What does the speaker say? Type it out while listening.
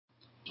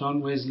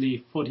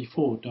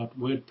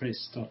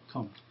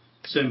johnwesley44.wordpress.com.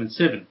 Sermon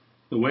 7,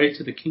 The Way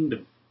to the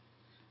Kingdom.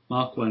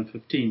 Mark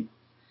 1:15.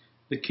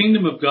 The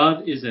kingdom of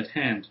God is at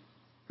hand.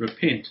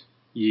 Repent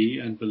ye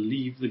and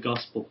believe the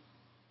gospel.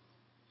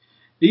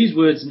 These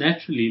words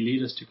naturally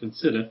lead us to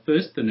consider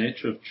first the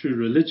nature of true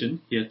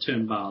religion, here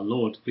termed by our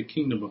Lord the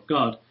kingdom of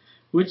God,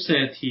 which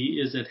saith he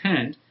is at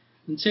hand,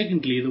 and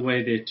secondly the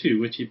way thereto,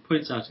 which he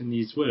points out in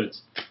these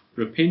words,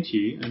 Repent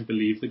ye and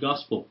believe the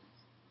gospel.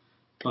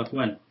 Part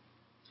 1.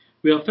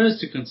 We are first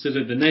to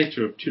consider the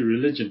nature of true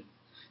religion,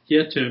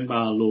 here termed by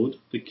our Lord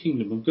the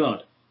kingdom of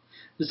God.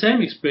 The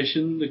same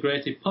expression the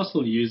great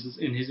apostle uses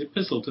in his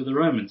epistle to the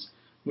Romans,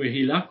 where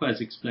he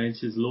likewise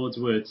explains his Lord's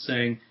words,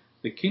 saying,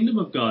 The kingdom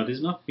of God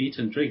is not meat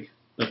and drink,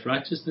 but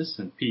righteousness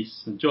and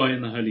peace and joy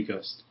in the Holy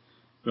Ghost.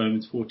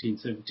 Romans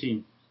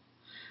 14:17.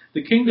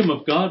 The kingdom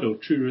of God, or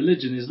true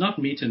religion, is not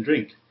meat and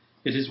drink.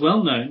 It is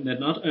well known that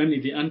not only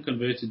the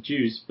unconverted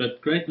Jews,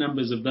 but great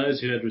numbers of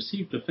those who had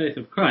received the faith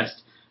of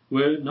Christ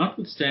were,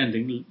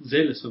 notwithstanding,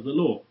 zealous of the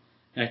law.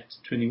 Acts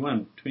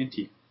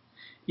 21:20.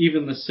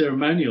 Even the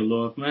ceremonial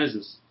law of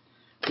Moses.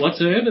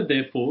 Whatsoever,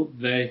 therefore,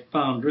 they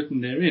found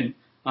written therein,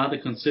 either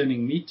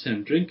concerning meat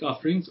and drink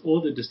offerings,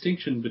 or the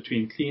distinction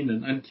between clean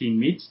and unclean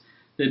meats,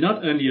 they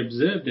not only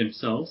observed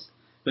themselves,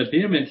 but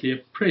vehemently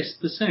oppressed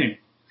the same,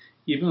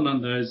 even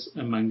on those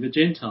among the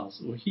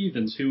Gentiles, or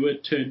heathens, who were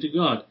turned to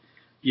God,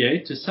 yea,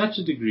 to such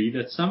a degree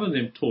that some of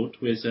them taught,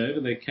 wheresoever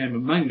they came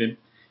among them,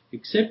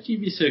 except ye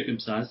be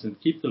circumcised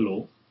and keep the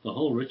law, the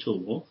whole ritual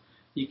law,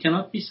 ye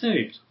cannot be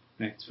saved.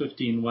 Acts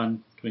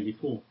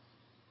 15:1-24.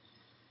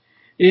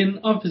 In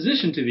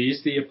opposition to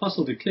these, the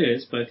apostle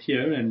declares, both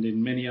here and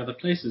in many other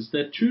places,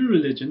 that true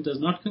religion does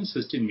not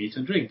consist in meat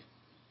and drink,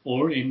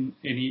 or in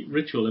any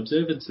ritual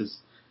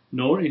observances,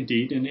 nor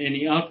indeed in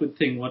any outward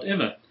thing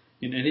whatever,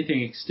 in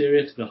anything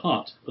exterior to the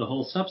heart, the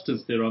whole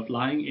substance thereof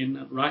lying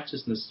in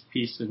righteousness,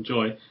 peace, and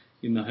joy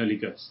in the Holy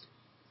Ghost.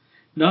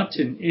 Not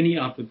in any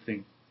outward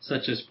thing,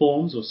 such as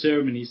forms or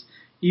ceremonies,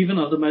 even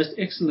of the most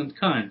excellent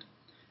kind,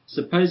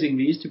 supposing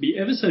these to be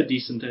ever so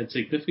decent and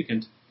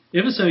significant,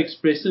 ever so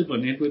expressive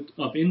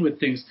of inward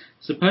things,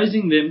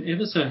 supposing them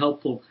ever so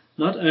helpful,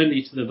 not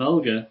only to the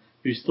vulgar,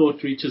 whose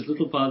thought reaches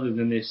little farther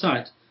than their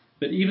sight,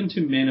 but even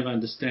to men of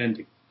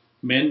understanding,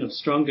 men of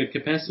stronger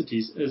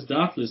capacities, as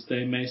doubtless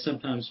they may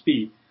sometimes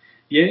be.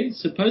 Yea,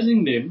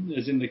 supposing them,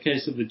 as in the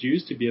case of the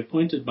Jews, to be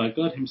appointed by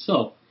God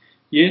himself,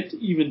 yet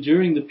even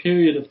during the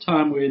period of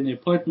time wherein the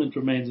appointment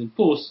remains in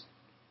force,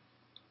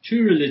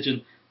 true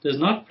religion does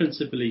not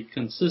principally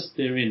consist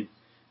therein,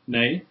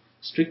 nay,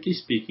 strictly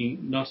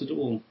speaking, not at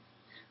all.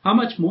 How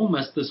much more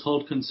must this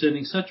hold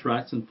concerning such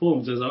rites and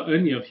forms as are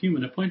only of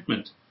human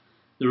appointment?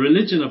 The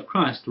religion of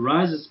Christ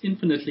rises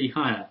infinitely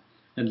higher,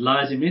 and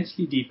lies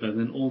immensely deeper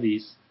than all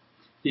these.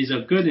 These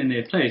are good in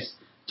their place,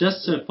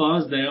 just so far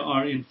as they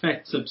are in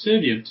fact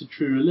subservient to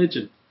true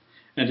religion,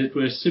 and it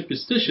were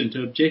superstition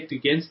to object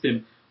against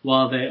them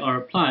while they are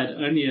applied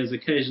only as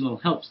occasional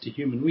helps to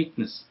human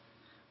weakness.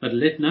 But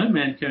let no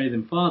man carry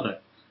them farther.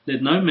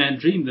 Let no man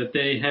dream that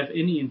they have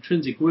any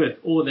intrinsic worth,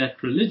 or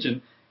that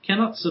religion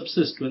cannot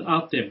subsist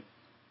without them.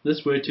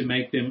 This were to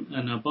make them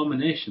an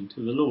abomination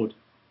to the Lord.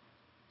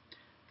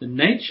 The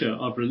nature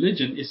of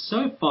religion is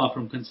so far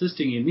from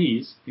consisting in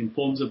these, in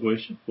forms of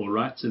worship, or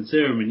rites and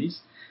ceremonies,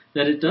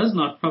 that it does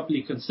not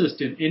properly consist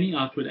in any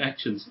outward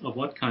actions of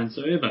what kind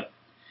soever.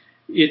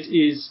 It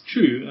is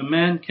true, a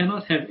man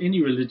cannot have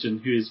any religion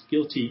who is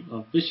guilty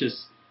of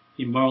vicious,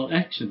 immoral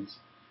actions,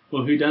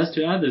 or who does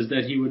to others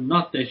that he would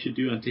not they should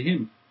do unto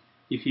him,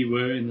 if he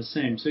were in the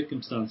same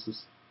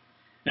circumstances.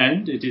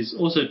 And it is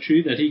also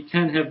true that he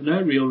can have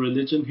no real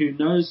religion who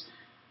knows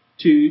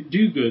to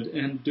do good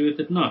and doeth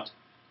it not.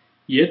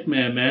 Yet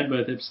may a man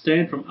both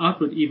abstain from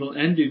outward evil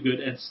and do good,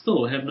 and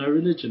still have no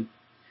religion.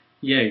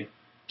 Yea,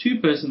 two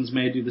persons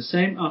may do the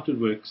same outward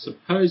work,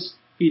 suppose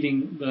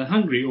feeding the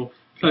hungry or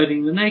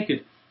clothing the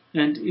naked,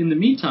 and in the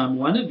meantime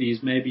one of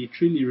these may be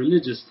truly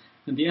religious,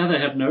 and the other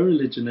have no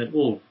religion at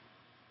all.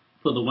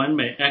 For the one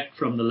may act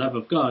from the love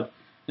of God,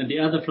 and the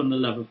other from the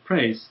love of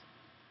praise.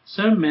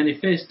 So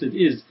manifested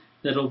is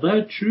that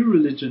although true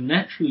religion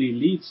naturally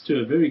leads to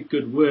a very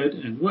good word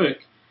and work,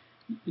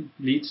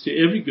 leads to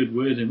every good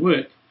word and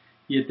work,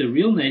 yet the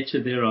real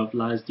nature thereof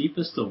lies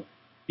deeper still,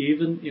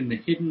 even in the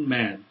hidden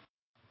man.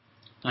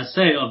 I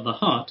say of the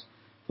heart,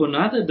 for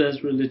neither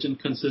does religion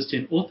consist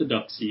in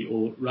orthodoxy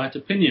or right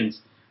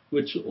opinions,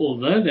 which,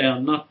 although they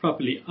are not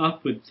properly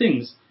outward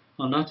things,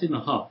 are not in the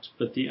heart,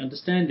 but the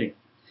understanding.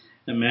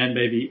 A man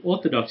may be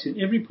orthodox in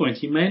every point.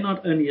 He may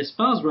not only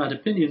espouse right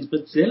opinions,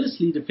 but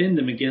zealously defend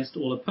them against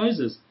all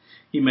opposers.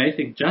 He may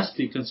think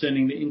justly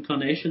concerning the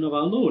incarnation of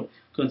our Lord,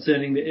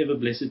 concerning the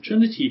ever-blessed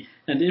Trinity,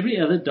 and every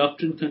other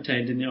doctrine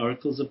contained in the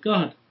oracles of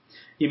God.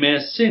 He may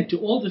assent to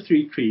all the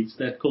three creeds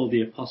that call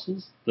the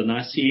Apostles, the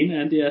Nicene,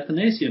 and the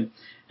Athanasian,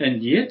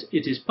 and yet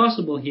it is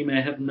possible he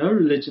may have no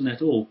religion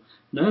at all,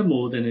 no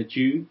more than a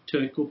Jew,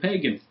 Turk, or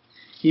pagan.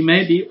 He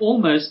may be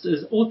almost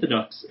as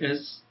orthodox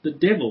as the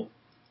devil,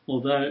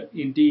 although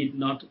indeed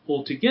not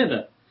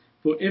altogether,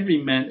 for every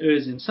man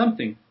errs in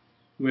something.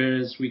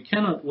 whereas we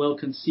cannot well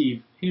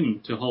conceive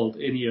him to hold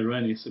any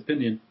erroneous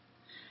opinion,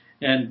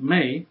 and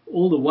may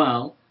all the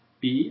while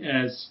be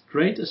as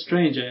great a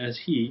stranger as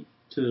he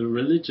to the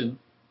religion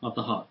of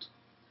the heart.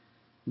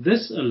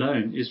 This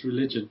alone is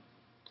religion,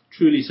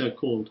 truly so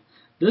called.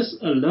 This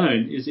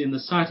alone is in the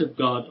sight of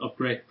God of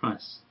great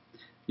price.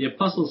 The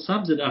apostle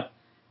sums it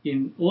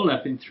all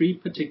up in three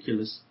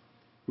particulars: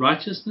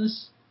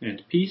 righteousness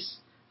and peace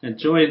and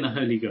joy in the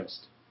Holy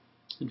Ghost.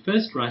 And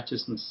first,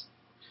 righteousness.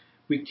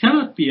 We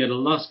cannot be at a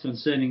loss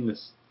concerning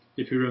this.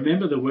 If you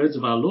remember the words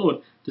of our Lord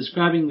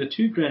describing the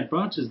two great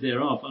branches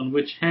thereof, on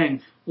which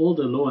hang all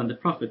the law and the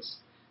prophets: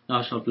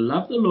 Thou shalt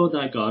love the Lord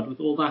thy God with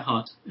all thy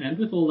heart, and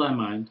with all thy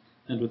mind,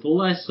 and with all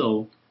thy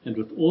soul, and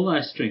with all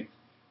thy strength.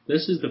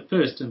 This is the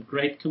first and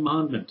great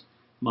commandment.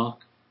 Mark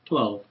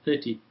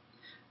 12:30.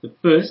 The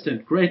first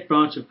and great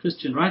branch of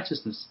Christian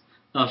righteousness.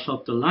 Thou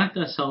shalt delight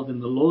thyself in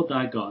the Lord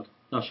thy God.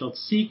 Thou shalt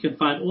seek and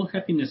find all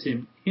happiness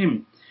in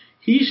him.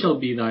 He shall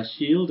be thy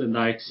shield and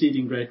thy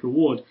exceeding great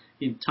reward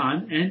in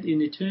time and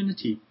in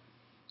eternity.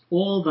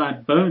 All thy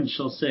bones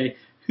shall say,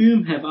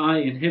 Whom have I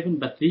in heaven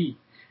but thee?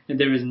 And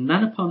there is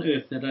none upon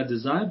earth that I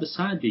desire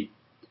beside thee.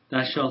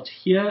 Thou shalt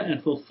hear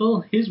and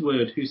fulfill his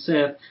word, who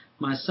saith,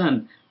 My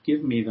son,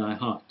 give me thy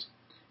heart.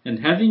 And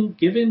having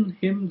given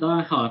him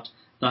thy heart,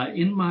 thy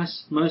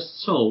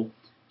inmost soul,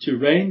 to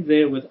reign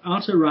there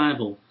without a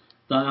rival,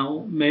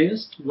 thou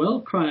mayest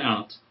well cry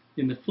out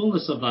in the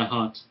fullness of thy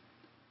heart,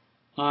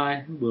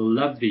 I will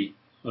love thee,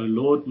 O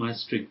Lord, my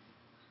strength.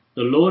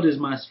 The Lord is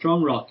my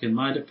strong rock and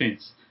my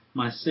defense,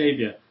 my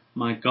Saviour,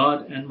 my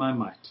God and my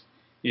might,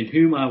 in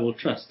whom I will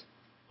trust,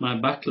 my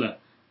buckler,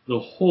 the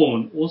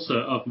horn also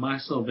of my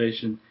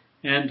salvation,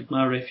 and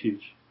my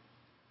refuge.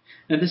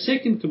 And the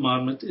second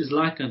commandment is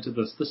like unto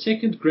this. The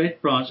second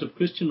great branch of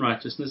Christian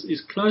righteousness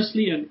is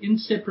closely and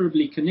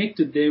inseparably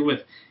connected therewith,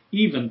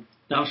 even,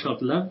 Thou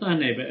shalt love thy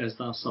neighbour as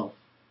thyself.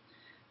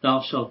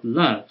 Thou shalt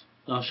love,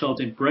 thou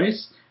shalt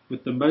embrace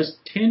with the most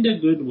tender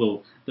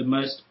goodwill, the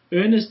most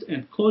earnest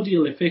and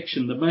cordial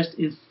affection, the most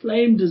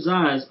inflamed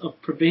desires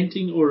of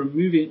preventing or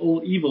removing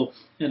all evil,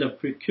 and of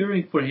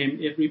procuring for him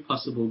every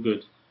possible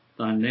good,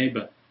 thy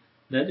neighbour.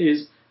 That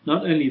is,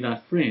 not only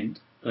thy friend,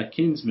 thy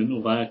kinsman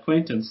or thy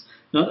acquaintance,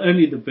 not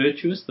only the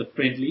virtuous, the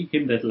friendly,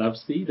 him that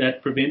loves thee,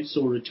 that prevents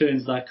or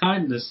returns thy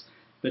kindness,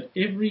 but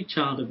every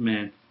child of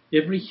man,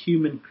 every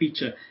human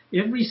creature,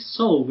 every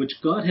soul which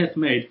God hath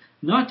made,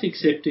 not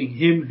excepting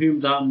him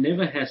whom thou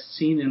never hast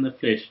seen in the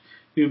flesh,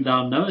 whom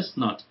thou knowest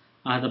not,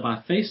 either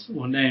by face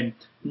or name,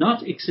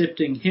 not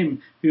excepting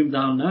him whom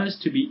thou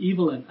knowest to be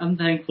evil and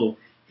unthankful,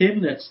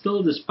 him that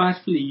still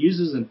despitefully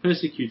uses and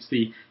persecutes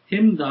thee,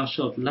 him thou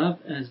shalt love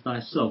as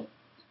thyself,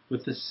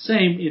 with the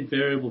same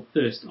invariable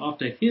thirst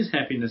after his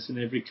happiness in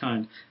every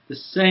kind, the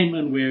same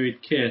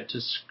unwearied care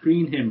to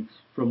screen him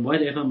from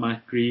whatever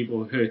might grieve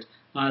or hurt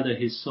either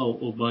his soul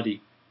or body.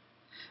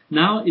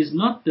 Now is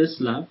not this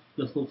love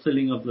the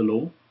fulfilling of the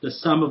law, the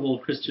sum of all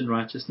Christian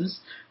righteousness,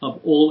 of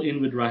all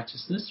inward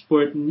righteousness?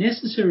 For it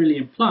necessarily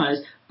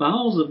implies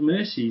bowels of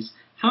mercies,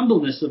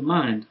 humbleness of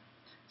mind,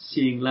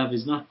 seeing love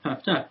is not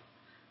puffed up,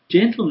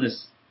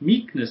 gentleness,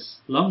 meekness,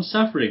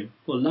 long-suffering,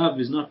 for love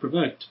is not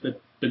provoked,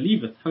 but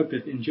believeth,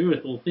 hopeth,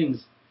 endureth all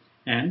things,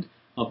 and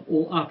of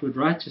all outward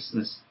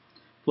righteousness.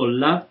 For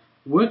love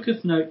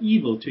worketh no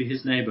evil to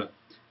his neighbour,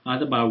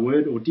 either by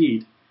word or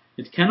deed.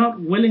 It cannot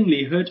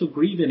willingly hurt or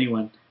grieve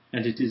anyone,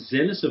 and it is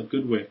zealous of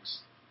good works.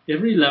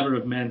 Every lover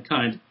of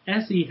mankind,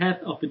 as he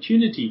hath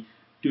opportunity,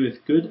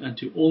 doeth good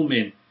unto all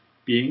men,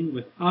 being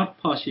without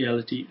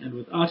partiality and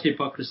without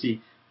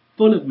hypocrisy,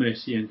 full of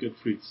mercy and good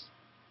fruits.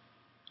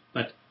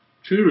 But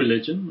true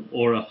religion,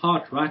 or a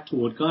heart right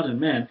toward God and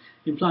man,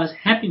 implies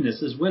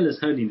happiness as well as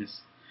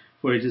holiness.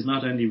 For it is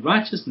not only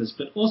righteousness,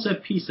 but also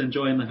peace and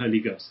joy in the Holy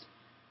Ghost.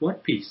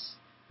 What peace?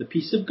 The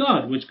peace of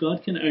God, which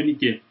God can only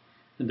give,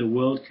 and the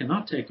world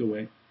cannot take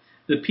away.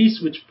 The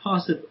peace which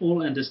passeth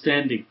all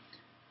understanding,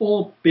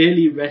 all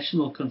barely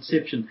rational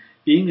conception,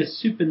 being a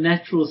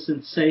supernatural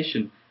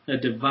sensation, a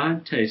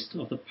divine taste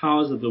of the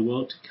powers of the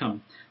world to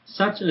come,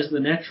 such as the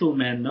natural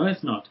man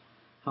knoweth not,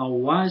 how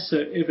wise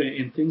soever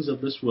in things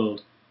of this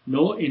world,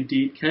 nor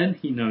indeed can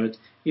he know it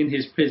in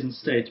his present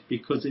state,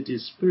 because it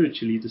is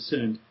spiritually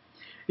discerned.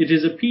 It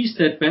is a peace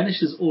that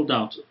banishes all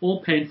doubt,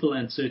 all painful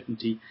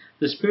uncertainty,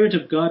 the Spirit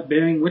of God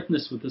bearing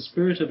witness with the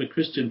spirit of a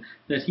Christian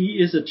that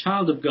he is a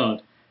child of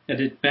God, and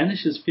it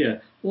banishes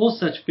fear, all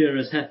such fear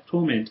as hath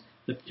torment,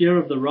 the fear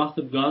of the wrath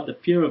of God, the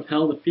fear of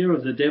hell, the fear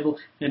of the devil,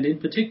 and in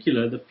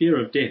particular the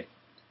fear of death.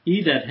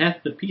 He that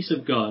hath the peace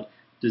of God,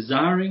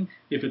 desiring,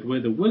 if it were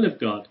the will of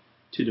God,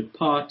 to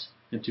depart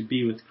and to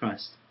be with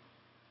Christ.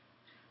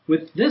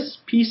 With this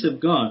peace of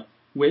God,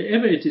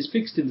 wherever it is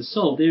fixed in the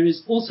soul, there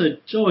is also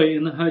joy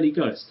in the Holy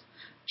Ghost.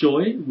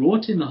 Joy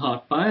wrought in the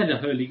heart by the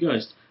Holy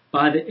Ghost,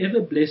 by the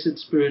ever-blessed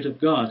Spirit of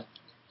God.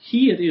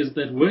 He it is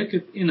that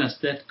worketh in us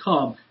that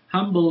calm,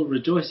 humble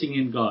rejoicing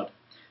in God,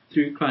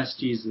 through Christ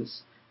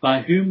Jesus,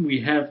 by whom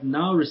we have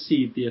now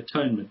received the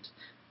atonement,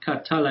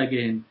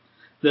 katalagen,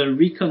 the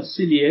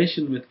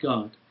reconciliation with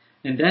God.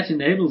 and that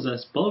enables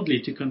us boldly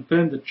to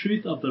confirm the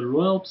truth of the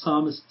royal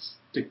psalmist's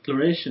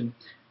declaration,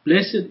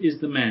 "Blessed is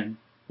the man,"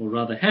 or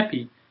rather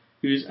happy,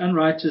 "whose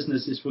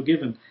unrighteousness is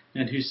forgiven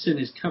and whose sin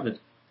is covered."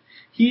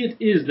 He it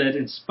is that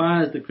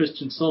inspires the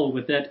Christian soul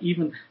with that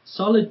even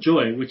solid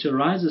joy which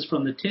arises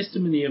from the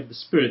testimony of the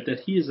Spirit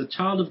that he is a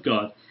child of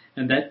God,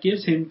 and that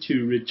gives him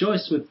to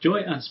rejoice with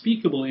joy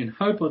unspeakable in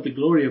hope of the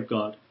glory of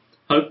God,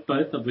 hope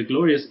both of the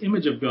glorious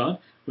image of God,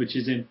 which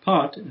is in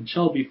part and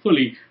shall be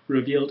fully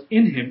revealed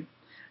in him,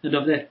 and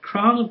of that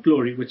crown of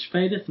glory which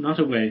fadeth not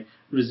away,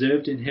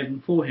 reserved in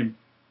heaven for him.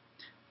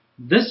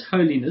 This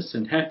holiness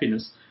and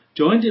happiness,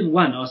 joined in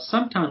one, are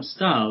sometimes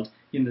styled,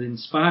 in the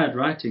inspired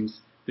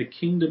writings, the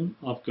kingdom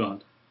of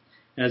God,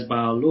 as by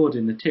our Lord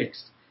in the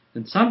text,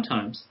 and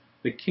sometimes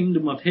the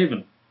kingdom of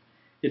heaven.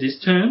 It is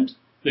termed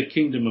the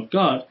kingdom of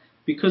God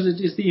because it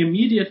is the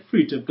immediate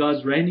fruit of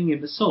God's reigning in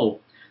the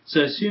soul.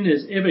 So soon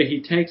as ever he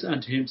takes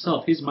unto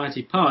himself his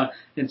mighty power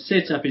and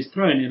sets up his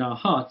throne in our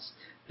hearts,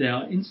 they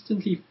are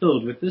instantly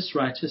filled with this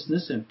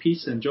righteousness and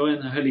peace and joy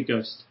in the Holy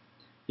Ghost.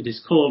 It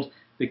is called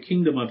the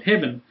kingdom of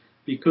heaven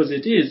because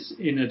it is,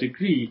 in a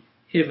degree,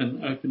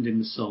 heaven opened in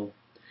the soul.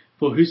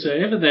 For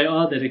whosoever they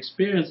are that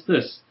experience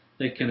this,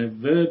 they can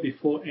aver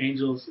before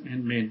angels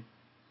and men.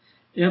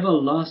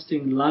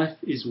 Everlasting life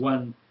is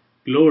won,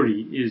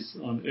 glory is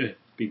on earth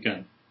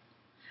begun.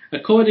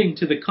 According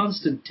to the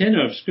constant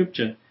tenor of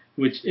Scripture,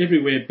 which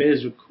everywhere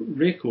bears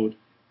record,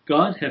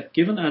 God hath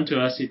given unto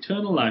us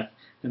eternal life,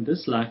 and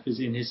this life is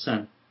in his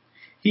Son.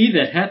 He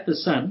that hath the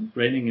Son,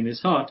 reigning in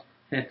his heart,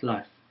 hath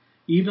life,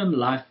 even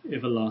life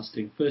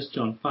everlasting. 1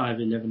 John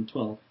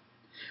 5:11-12.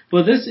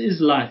 For this is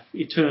life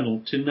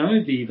eternal, to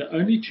know thee, the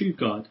only true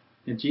God,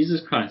 and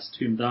Jesus Christ,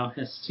 whom thou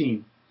hast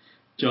seen.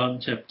 John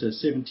chapter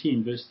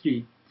 17, verse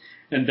 3.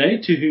 And they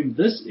to whom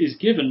this is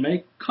given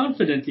may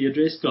confidently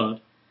address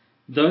God,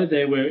 though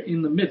they were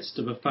in the midst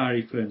of a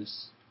fiery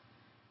furnace.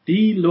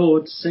 Thee,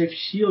 Lord, safe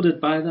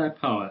shielded by thy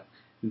power,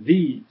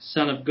 thee,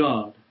 Son of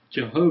God,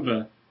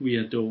 Jehovah, we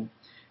adore.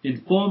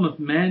 In form of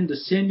man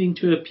descending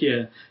to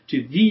appear,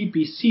 to thee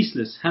be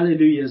ceaseless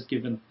hallelujahs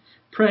given.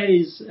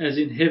 Praise as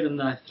in heaven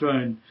thy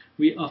throne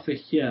we offer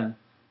here,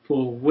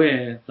 for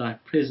where thy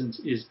presence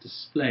is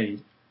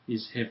displayed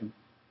is heaven.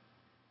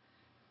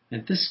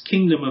 And this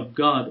kingdom of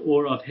God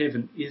or of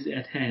heaven is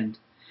at hand.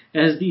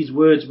 As these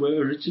words were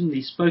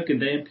originally spoken,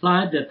 they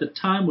implied that the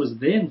time was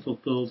then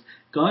fulfilled,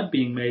 God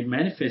being made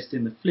manifest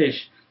in the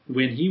flesh,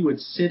 when he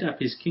would set up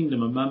his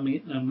kingdom among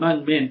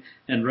men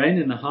and reign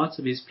in the hearts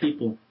of his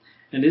people.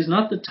 And is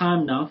not the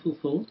time now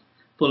fulfilled?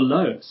 For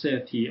lo,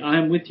 saith he, I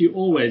am with you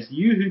always,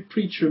 you who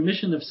preach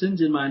remission of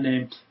sins in my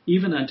name,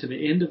 even unto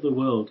the end of the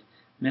world.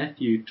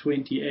 Matthew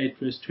 28,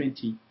 verse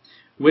 20.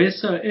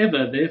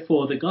 Wheresoever,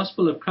 therefore, the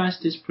gospel of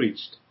Christ is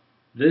preached,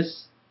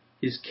 this,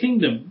 his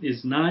kingdom,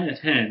 is nigh at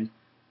hand.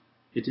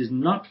 It is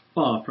not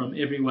far from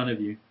every one of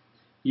you.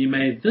 Ye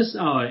may this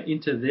hour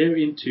enter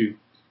thereinto.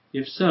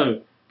 If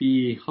so, be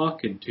ye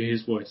hearken to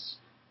his voice.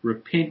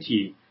 Repent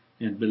ye,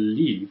 and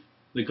believe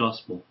the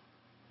gospel.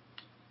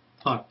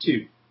 Part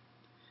 2.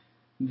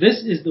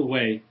 This is the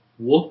way,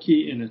 walk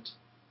ye in it.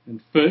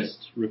 And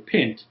first,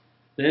 repent,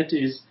 that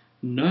is,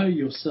 know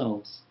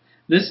yourselves.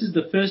 This is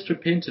the first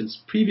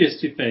repentance,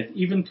 previous to faith,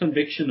 even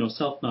conviction or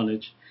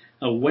self-knowledge.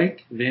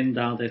 Awake then,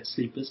 thou that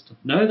sleepest.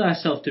 Know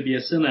thyself to be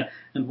a sinner,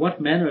 and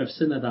what manner of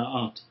sinner thou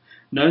art.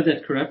 Know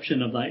that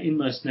corruption of thy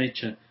inmost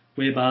nature,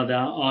 whereby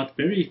thou art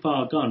very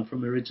far gone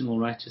from original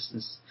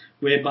righteousness,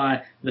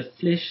 whereby the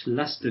flesh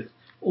lusteth,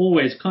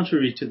 always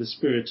contrary to the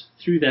Spirit,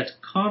 through that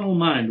carnal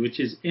mind which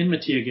is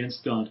enmity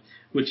against God,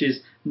 which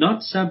is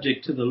not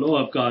subject to the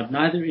law of God,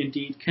 neither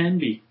indeed can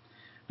be.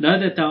 Know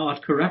that thou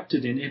art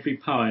corrupted in every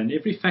power, in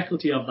every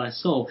faculty of thy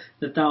soul,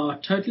 that thou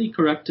art totally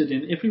corrupted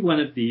in every one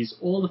of these,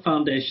 all the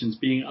foundations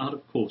being out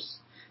of course.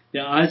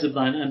 The eyes of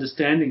thine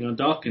understanding are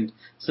darkened,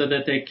 so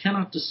that they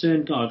cannot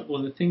discern God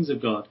or the things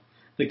of God.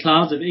 The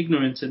clouds of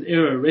ignorance and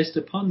error rest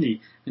upon thee,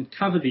 and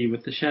cover thee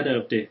with the shadow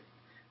of death.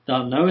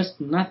 Thou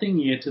knowest nothing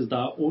yet as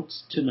thou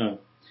oughtest to know,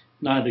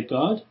 neither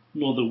God,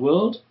 nor the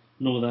world,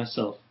 nor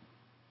thyself.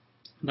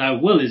 Thy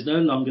will is no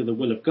longer the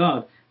will of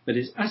God, but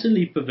is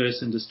utterly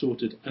perverse and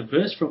distorted,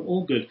 averse from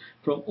all good,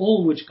 from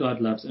all which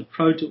God loves, and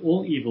prone to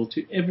all evil,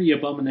 to every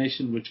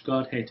abomination which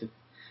God hateth.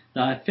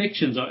 Thy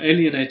affections are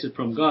alienated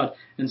from God,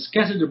 and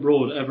scattered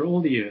abroad over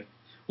all the earth.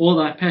 All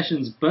thy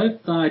passions,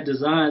 both thy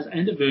desires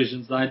and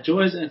aversions, thy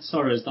joys and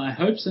sorrows, thy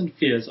hopes and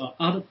fears, are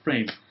out of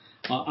frame,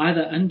 are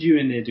either undue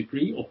in their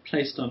degree, or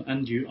placed on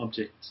undue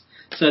objects,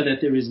 so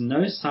that there is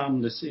no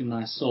soundness in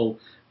thy soul,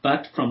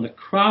 but from the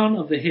crown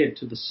of the head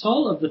to the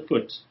sole of the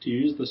foot, to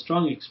use the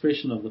strong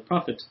expression of the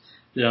prophet,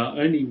 there are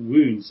only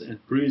wounds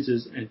and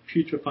bruises and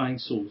putrefying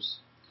sores.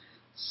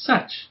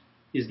 Such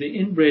is the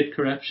inbred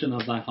corruption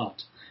of thy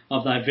heart,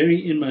 of thy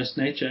very inmost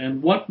nature,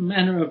 and what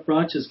manner of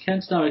branches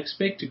canst thou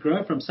expect to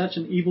grow from such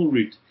an evil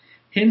root?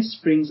 Hence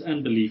springs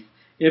unbelief,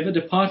 ever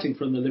departing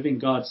from the living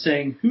God,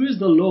 saying, Who is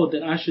the Lord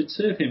that I should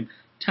serve him?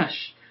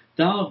 Tush,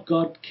 thou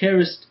God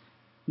carest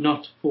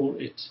not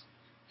for it.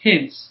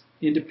 Hence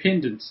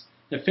independence,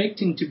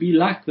 affecting to be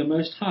like the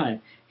Most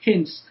High.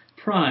 Hence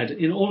pride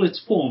in all its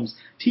forms,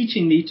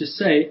 teaching thee to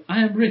say,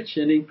 I am rich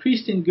and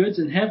increased in goods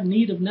and have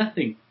need of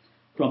nothing.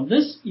 From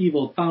this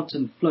evil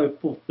fountain flow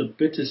forth the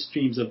bitter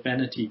streams of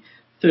vanity,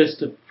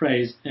 thirst of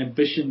praise,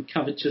 ambition,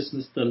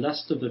 covetousness, the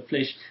lust of the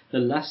flesh, the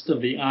lust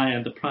of the eye,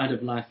 and the pride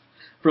of life.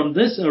 From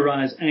this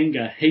arise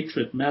anger,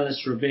 hatred,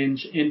 malice,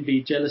 revenge,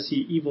 envy,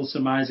 jealousy, evil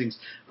surmisings.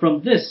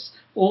 From this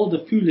all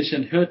the foolish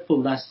and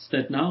hurtful lusts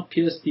that now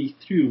pierce thee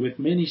through with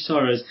many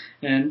sorrows,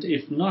 and,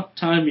 if not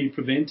timely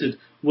prevented,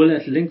 will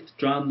at length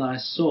drown thy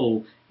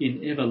soul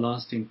in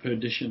everlasting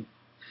perdition.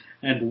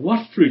 And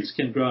what fruits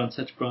can grow on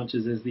such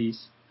branches as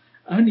these?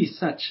 Only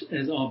such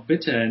as are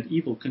bitter and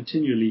evil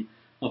continually.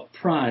 Of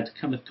pride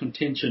cometh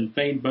contention,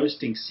 vain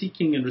boasting,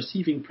 seeking and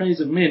receiving praise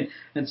of men,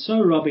 and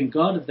so robbing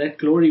God of that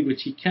glory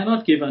which he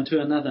cannot give unto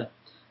another.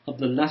 Of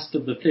the lust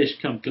of the flesh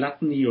come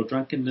gluttony or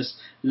drunkenness,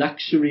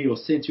 luxury or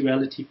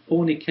sensuality,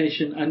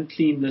 fornication,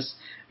 uncleanness,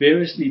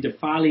 variously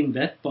defiling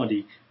that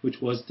body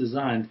which was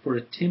designed for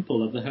a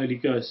temple of the Holy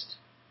Ghost.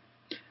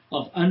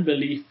 Of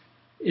unbelief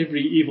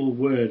every evil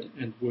word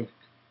and work.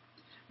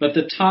 But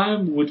the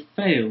time would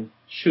fail,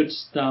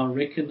 shouldst thou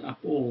reckon up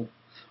all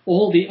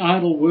the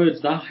idle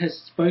words thou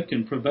hast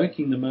spoken,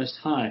 provoking the Most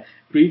High,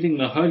 grieving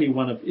the Holy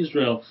One of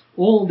Israel,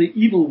 all the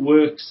evil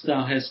works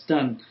thou hast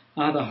done,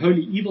 either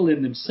wholly evil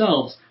in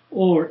themselves,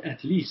 or,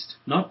 at least,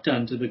 not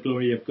done to the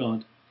glory of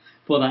God.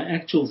 For thy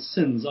actual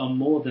sins are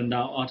more than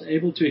thou art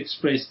able to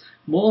express,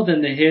 more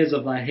than the hairs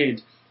of thy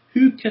head.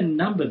 Who can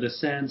number the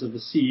sands of the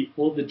sea,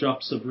 or the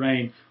drops of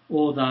rain,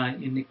 or thy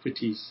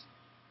iniquities?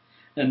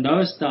 And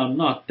knowest thou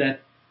not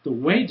that the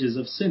wages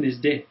of sin is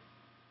death?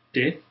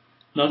 Death,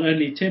 not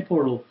only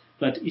temporal,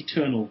 but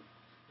eternal.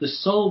 The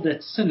soul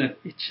that sinneth,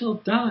 it shall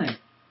die.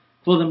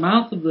 For the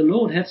mouth of the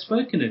Lord hath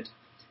spoken it.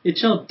 It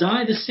shall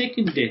die the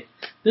second death.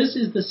 This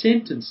is the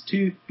sentence,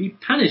 to be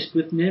punished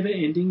with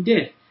never-ending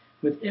death,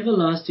 with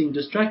everlasting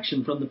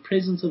destruction from the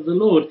presence of the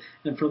Lord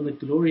and from the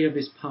glory of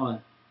his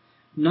power.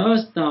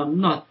 Knowest thou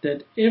not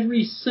that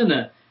every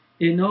sinner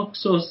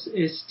enoxos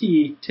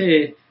esti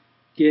te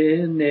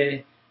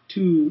gene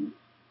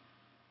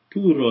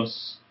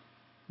turos,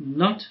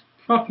 not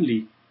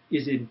properly,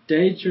 is in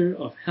danger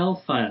of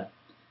hellfire?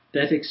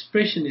 That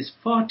expression is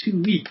far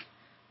too weak,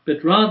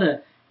 but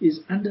rather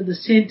is under the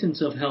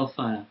sentence of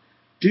hellfire,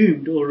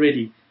 doomed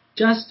already,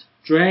 just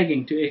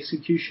dragging to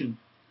execution.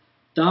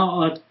 Thou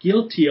art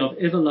guilty of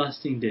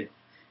everlasting death.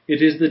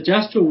 It is the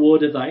just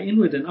reward of thy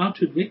inward and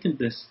outward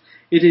wickedness.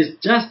 It is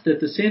just that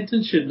the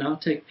sentence should now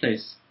take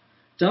place.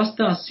 Dost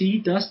thou see,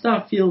 dost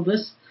thou feel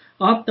this?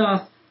 Art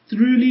thou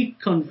truly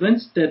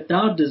convinced that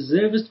thou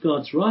deservest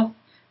God's wrath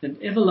and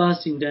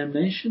everlasting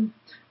damnation?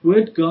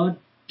 Would God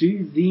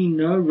do thee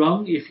no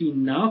wrong if he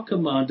now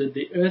commanded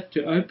the earth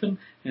to open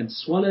and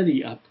swallow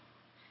thee up?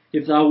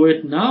 If thou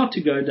wert now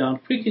to go down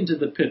quick into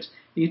the pit,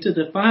 into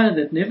the fire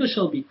that never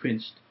shall be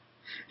quenched?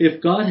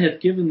 If God hath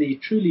given thee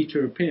truly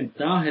to repent,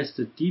 thou hast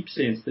a deep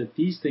sense that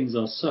these things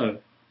are so,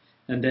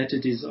 and that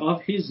it is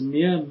of his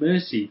mere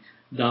mercy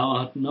thou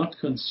art not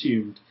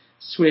consumed,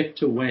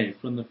 swept away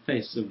from the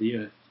face of the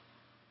earth.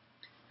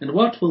 And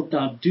what wilt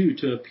thou do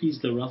to appease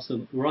the wrath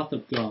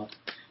of God,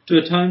 to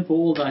atone for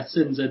all thy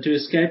sins, and to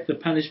escape the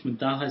punishment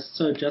thou hast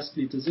so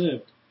justly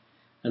deserved?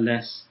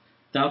 Alas,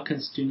 thou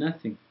canst do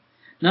nothing.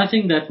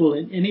 Nothing that will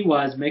in any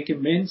wise make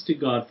amends to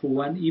God for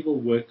one evil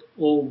work,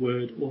 or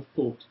word, or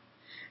thought.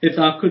 If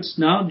thou couldst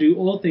now do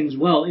all things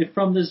well, if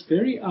from this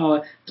very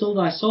hour till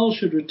thy soul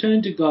should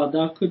return to God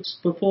thou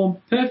couldst perform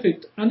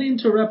perfect,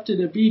 uninterrupted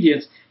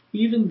obedience,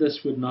 even this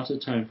would not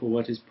atone for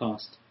what is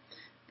past.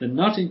 The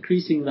not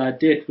increasing thy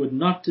debt would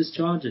not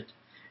discharge it.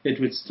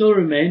 It would still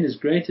remain as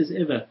great as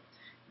ever.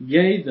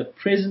 Yea, the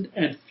present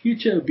and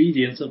future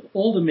obedience of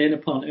all the men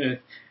upon earth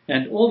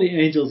and all the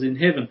angels in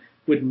heaven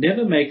would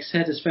never make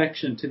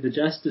satisfaction to the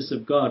justice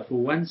of God for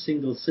one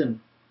single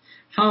sin.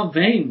 How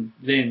vain,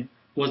 then,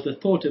 was the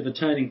thought of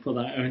atoning for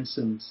thy own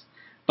sins,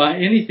 by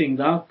anything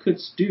thou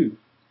couldst do.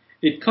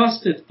 It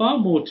costeth far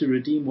more to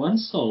redeem one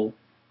soul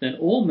than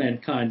all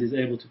mankind is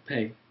able to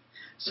pay,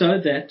 so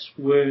that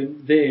were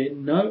there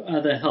no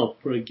other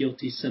help for a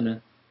guilty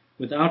sinner,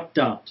 without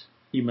doubt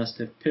he must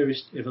have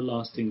perished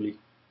everlastingly.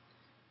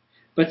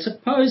 But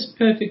suppose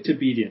perfect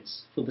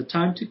obedience, for the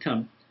time to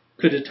come,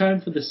 could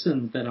atone for the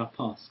sins that are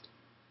past.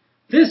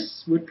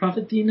 This would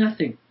profit thee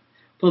nothing,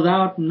 for thou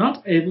art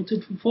not able to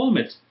perform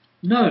it.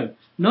 No,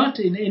 not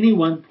in any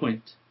one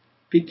point.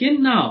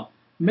 Begin now.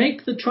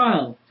 Make the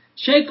trial.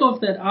 Shake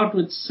off that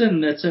outward sin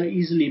that so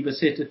easily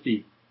besetteth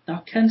thee. Thou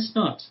canst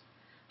not.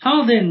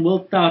 How then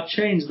wilt thou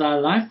change thy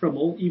life from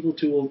all evil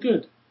to all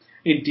good?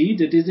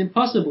 Indeed, it is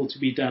impossible to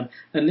be done,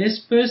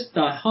 unless first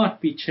thy heart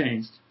be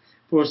changed.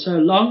 For so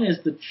long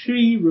as the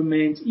tree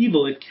remains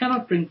evil, it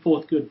cannot bring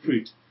forth good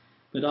fruit.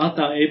 But art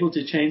thou able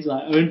to change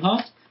thy own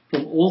heart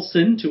from all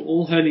sin to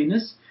all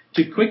holiness,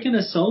 to quicken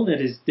a soul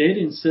that is dead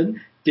in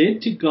sin,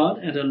 dead to God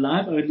and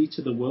alive only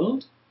to the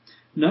world?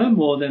 No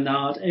more than thou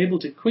art able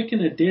to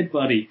quicken a dead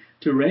body,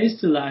 to raise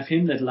to life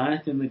him that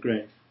lieth in the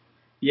grave.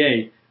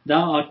 Yea,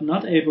 thou art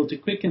not able to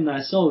quicken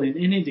thy soul in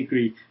any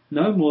degree,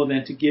 no more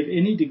than to give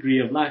any degree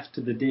of life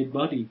to the dead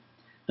body.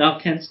 Thou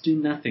canst do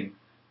nothing,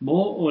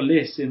 more or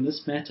less, in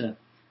this matter.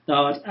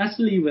 Thou art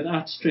utterly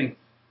without strength.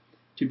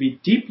 To be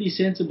deeply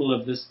sensible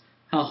of this,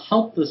 how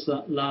helpless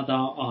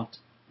thou art,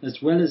 as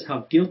well as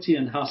how guilty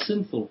and how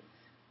sinful.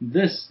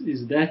 This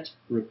is that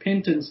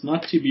repentance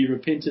not to be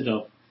repented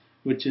of,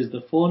 which is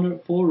the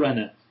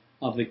forerunner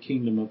of the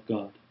kingdom of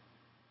God.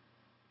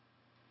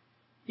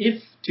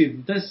 If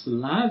to this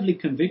lively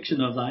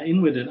conviction of thy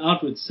inward and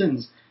outward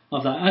sins,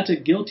 of thy utter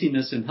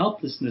guiltiness and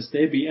helplessness,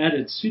 there be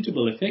added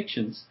suitable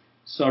affections,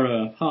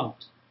 sorrow of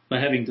heart, for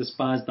having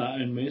despised thy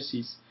own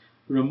mercies,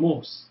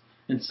 remorse,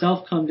 and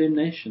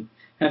self-condemnation,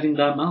 having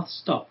thy mouth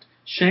stopped,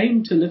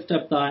 shame to lift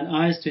up thine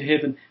eyes to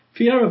heaven,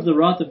 fear of the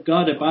wrath of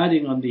God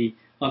abiding on thee,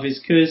 of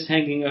his curse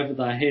hanging over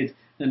thy head,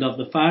 and of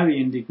the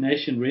fiery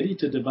indignation ready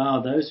to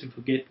devour those who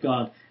forget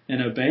God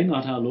and obey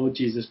not our Lord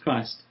Jesus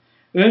Christ.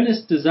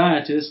 Earnest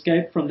desire to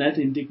escape from that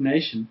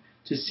indignation,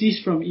 to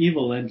cease from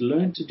evil and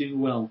learn to do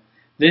well.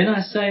 Then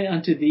I say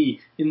unto thee,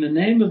 in the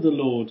name of the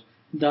Lord,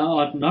 thou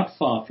art not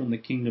far from the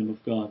kingdom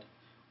of God.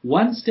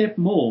 One step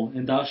more,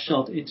 and thou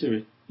shalt enter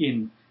it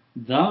in.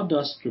 Thou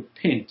dost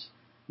repent.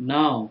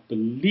 Now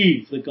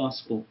believe the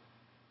gospel.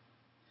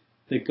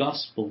 The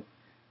gospel.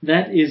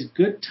 That is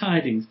good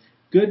tidings,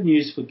 good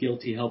news for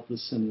guilty,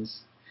 helpless sinners.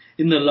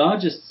 In the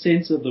largest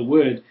sense of the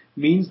word,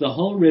 means the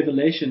whole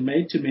revelation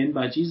made to men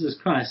by Jesus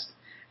Christ,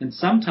 and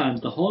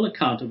sometimes the whole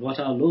account of what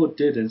our Lord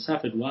did and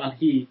suffered while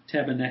he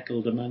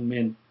tabernacled among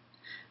men.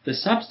 The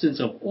substance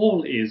of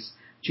all is,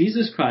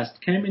 Jesus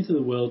Christ came into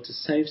the world to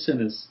save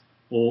sinners,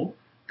 or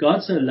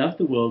God so loved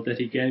the world that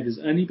he gave his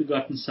only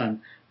begotten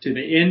Son, to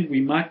the end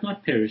we might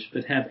not perish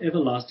but have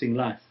everlasting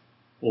life,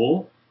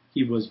 or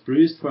he was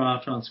bruised for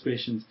our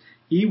transgressions,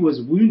 he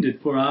was wounded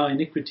for our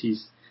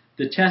iniquities,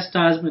 the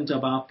chastisement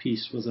of our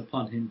peace was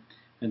upon him,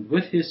 and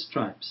with his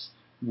stripes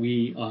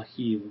we are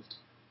healed.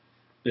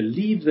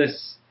 Believe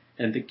this,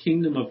 and the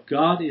kingdom of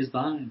God is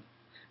thine.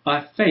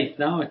 By faith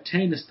thou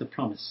attainest the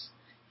promise.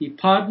 He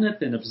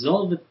pardoneth and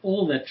absolveth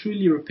all that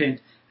truly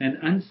repent and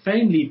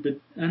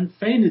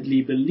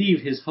unfeignedly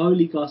believe his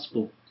holy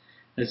gospel.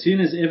 As soon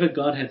as ever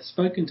God hath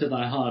spoken to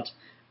thy heart,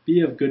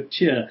 be of good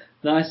cheer,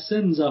 thy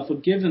sins are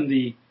forgiven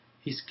thee,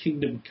 his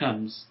kingdom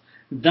comes.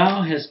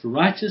 Thou hast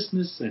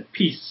righteousness and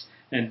peace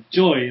and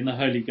joy in the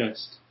Holy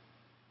Ghost.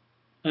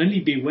 Only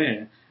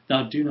beware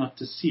thou do not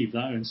deceive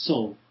thy own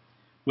soul.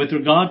 With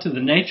regard to the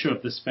nature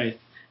of this faith,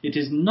 it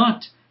is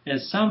not,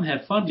 as some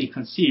have fondly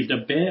conceived, a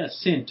bare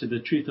assent to the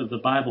truth of the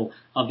Bible,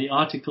 of the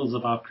articles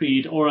of our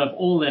creed, or of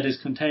all that is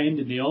contained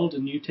in the Old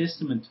and New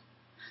Testament.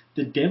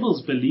 The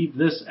devils believe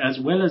this as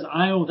well as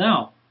I or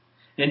thou,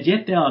 and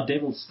yet they are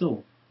devils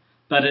still.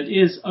 But it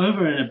is,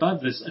 over and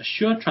above this, a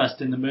sure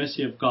trust in the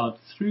mercy of God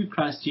through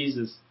Christ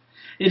Jesus.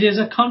 It is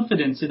a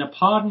confidence in a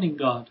pardoning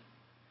God.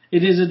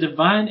 It is a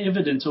divine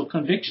evidence or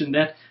conviction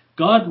that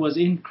God was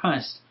in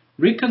Christ,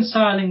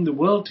 reconciling the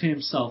world to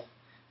himself,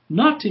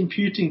 not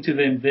imputing to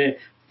them their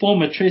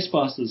former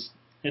trespasses,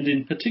 and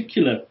in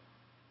particular,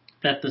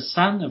 that the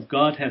Son of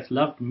God hath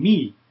loved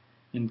me,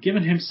 and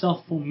given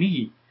himself for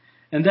me,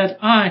 and that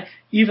I,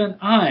 even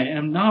I,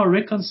 am now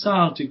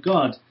reconciled to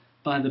God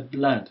by the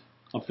blood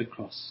of the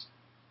cross.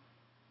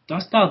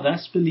 Dost thou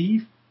thus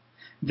believe?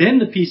 Then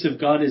the peace of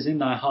God is in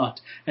thy heart,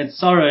 and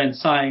sorrow and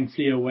sighing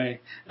flee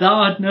away. Thou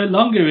art no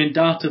longer in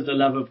doubt of the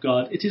love of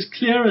God. It is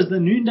clear as the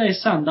noonday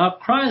sun. Thou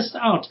criest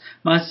out,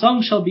 my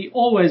song shall be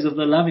always of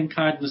the loving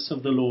kindness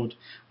of the Lord.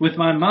 With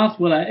my mouth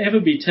will I ever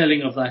be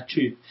telling of thy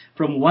truth,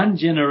 from one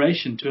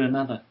generation to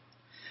another.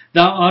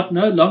 Thou art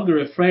no longer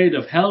afraid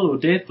of hell or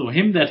death, or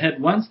him that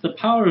had once the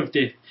power of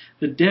death,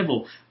 the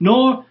devil,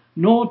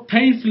 nor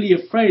painfully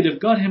afraid of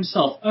God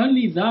himself.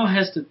 Only thou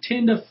hast a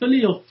tender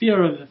filial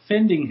fear of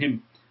offending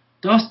him.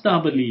 Dost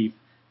thou believe?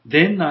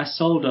 Then thy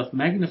soul doth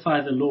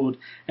magnify the Lord,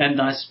 and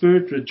thy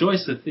spirit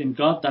rejoiceth in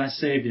God thy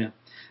Saviour.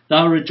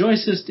 Thou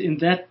rejoicest in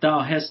that thou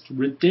hast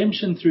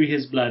redemption through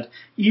his blood,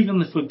 even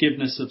the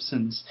forgiveness of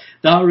sins.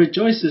 Thou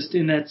rejoicest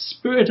in that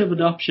spirit of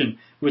adoption,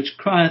 which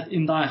crieth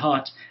in thy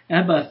heart,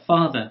 Abba,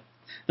 Father.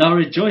 Thou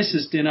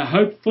rejoicest in a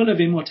hope full of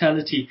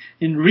immortality,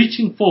 in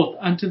reaching forth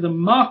unto the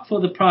mark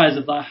for the prize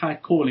of thy high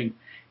calling,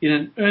 in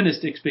an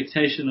earnest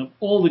expectation of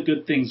all the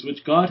good things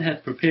which God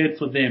hath prepared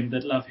for them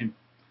that love him.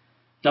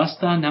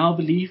 Dost thou now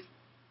believe?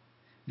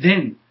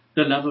 Then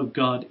the love of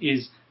God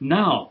is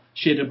now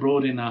shed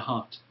abroad in thy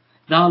heart.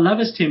 Thou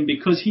lovest him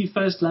because he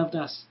first loved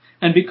us.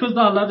 And because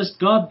thou lovest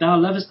God, thou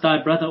lovest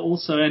thy brother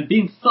also. And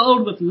being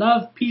filled with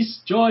love, peace,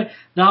 joy,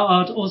 thou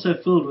art also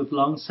filled with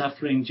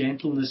long-suffering,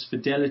 gentleness,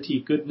 fidelity,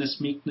 goodness,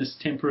 meekness,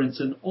 temperance,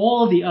 and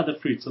all the other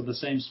fruits of the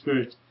same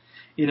Spirit.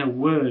 In a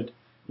word,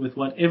 with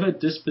whatever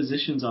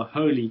dispositions are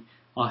holy,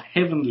 are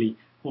heavenly,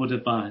 or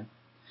divine.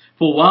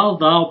 For while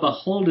thou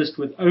beholdest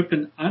with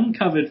open,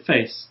 uncovered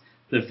face,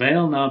 the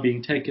veil now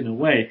being taken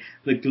away,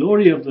 the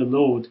glory of the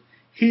Lord,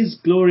 his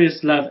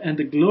glorious love, and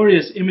the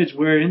glorious image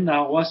wherein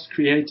thou wast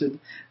created,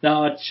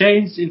 thou art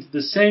changed into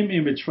the same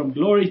image from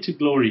glory to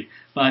glory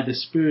by the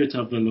Spirit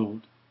of the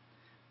Lord.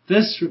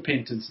 This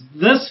repentance,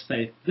 this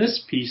faith,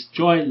 this peace,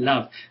 joy,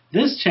 love,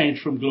 this change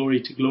from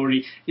glory to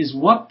glory is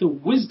what the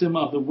wisdom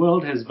of the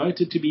world has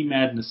voted to be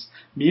madness,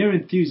 mere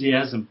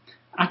enthusiasm,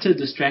 utter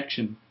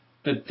distraction.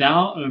 But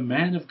thou, O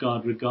man of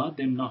God, regard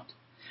them not.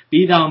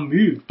 Be thou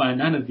moved by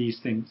none of these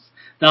things.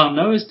 Thou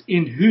knowest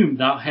in whom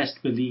thou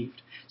hast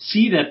believed.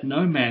 See that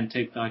no man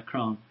take thy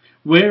crown.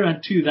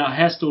 Whereunto thou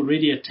hast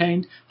already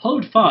attained,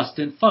 hold fast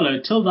and follow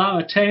till thou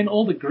attain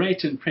all the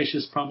great and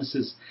precious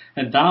promises.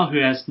 And thou who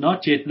hast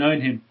not yet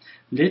known him,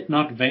 let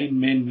not vain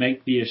men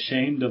make thee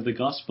ashamed of the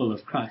gospel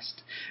of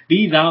Christ.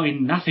 Be thou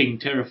in nothing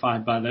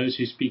terrified by those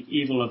who speak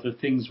evil of the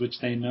things which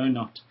they know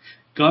not.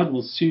 God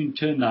will soon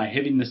turn thy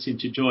heaviness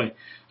into joy.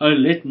 O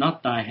let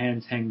not thy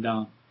hands hang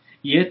down.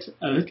 Yet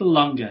a little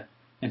longer,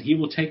 and he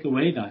will take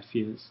away thy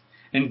fears,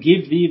 and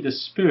give thee the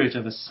spirit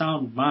of a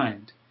sound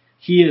mind.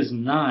 He is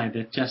nigh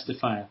that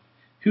justifieth.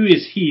 Who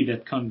is he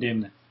that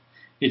condemneth?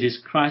 It is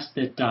Christ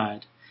that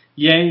died,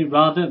 yea,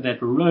 rather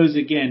that rose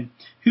again,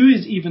 who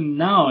is even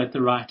now at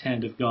the right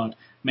hand of God,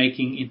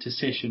 making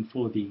intercession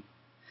for thee.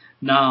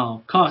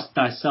 Now cast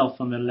thyself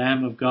on the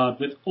Lamb of God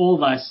with all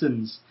thy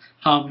sins,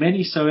 how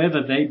many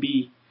soever they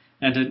be,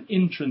 and an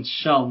entrance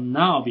shall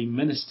now be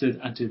ministered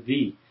unto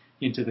thee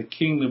into the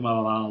kingdom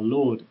of our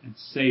Lord and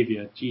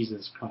Saviour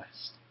Jesus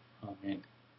Christ. Amen.